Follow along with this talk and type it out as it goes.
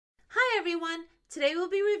Hi everyone! Today we'll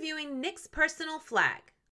be reviewing Nick's personal flag.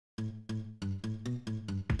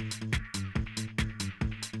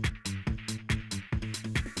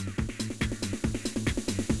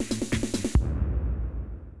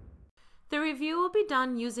 The review will be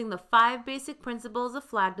done using the 5 basic principles of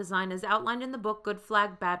flag design as outlined in the book Good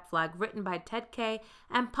Flag, Bad Flag, written by Ted Kay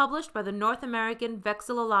and published by the North American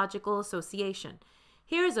Vexillological Association.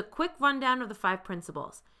 Here is a quick rundown of the 5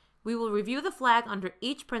 principles. We will review the flag under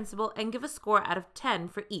each principle and give a score out of 10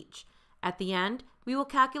 for each. At the end, we will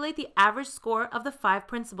calculate the average score of the 5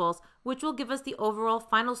 principles, which will give us the overall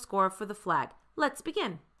final score for the flag. Let's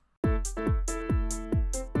begin. The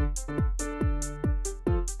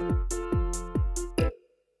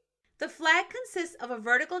flag consists of a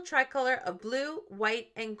vertical tricolor of blue, white,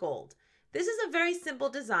 and gold. This is a very simple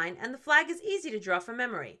design, and the flag is easy to draw from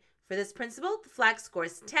memory. For this principle, the flag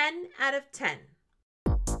scores 10 out of 10.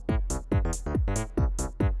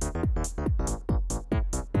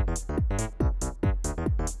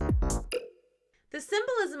 The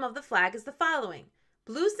symbolism of the flag is the following.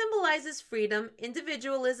 Blue symbolizes freedom,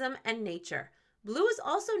 individualism, and nature. Blue is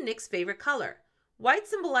also Nick's favorite color. White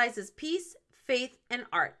symbolizes peace, faith, and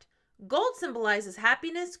art. Gold symbolizes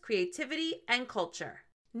happiness, creativity, and culture.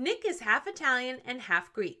 Nick is half Italian and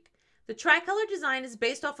half Greek. The tricolor design is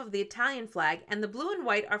based off of the Italian flag, and the blue and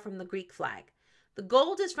white are from the Greek flag. The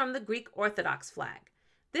gold is from the Greek Orthodox flag.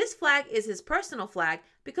 This flag is his personal flag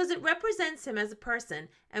because it represents him as a person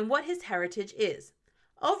and what his heritage is.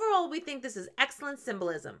 Overall, we think this is excellent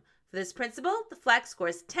symbolism. For this principle, the flag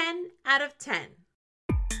scores 10 out of 10.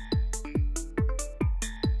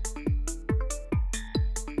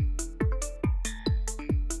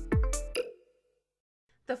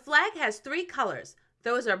 The flag has 3 colors.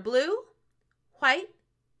 Those are blue, white,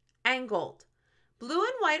 and gold. Blue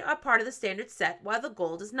and white are part of the standard set, while the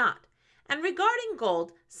gold is not. And regarding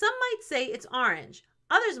gold, some might say it's orange.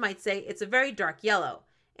 Others might say it's a very dark yellow.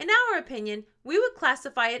 In our opinion, we would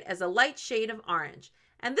classify it as a light shade of orange,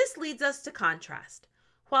 and this leads us to contrast.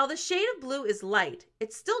 While the shade of blue is light,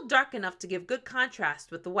 it's still dark enough to give good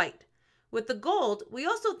contrast with the white. With the gold, we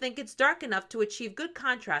also think it's dark enough to achieve good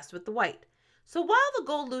contrast with the white. So while the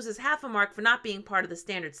gold loses half a mark for not being part of the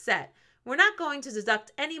standard set, we're not going to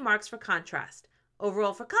deduct any marks for contrast.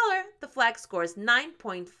 Overall for color, the flag scores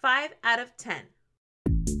 9.5 out of 10.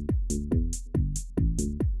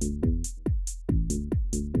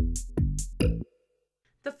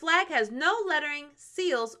 The flag has no lettering,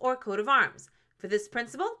 seals, or coat of arms. For this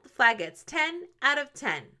principle, the flag gets 10 out of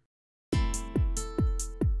 10.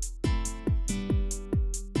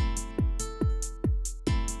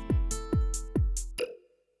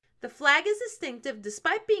 The flag is distinctive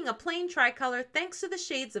despite being a plain tricolor thanks to the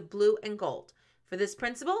shades of blue and gold. For this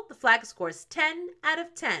principle, the flag scores 10 out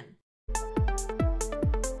of 10.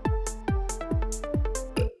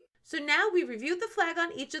 So now we reviewed the flag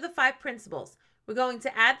on each of the 5 principles. We're going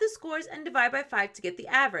to add the scores and divide by 5 to get the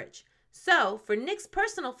average. So for Nick's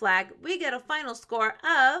personal flag, we get a final score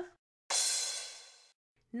of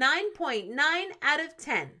 9.9 out of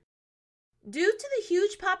 10. Due to the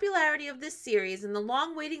huge popularity of this series and the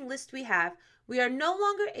long waiting list we have, we are no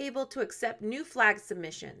longer able to accept new flag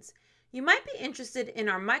submissions. You might be interested in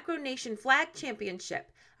our Micronation Flag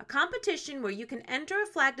Championship, a competition where you can enter a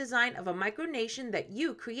flag design of a micronation that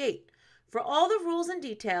you create. For all the rules and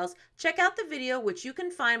details, check out the video, which you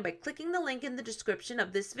can find by clicking the link in the description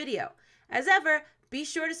of this video. As ever, be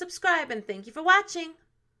sure to subscribe and thank you for watching.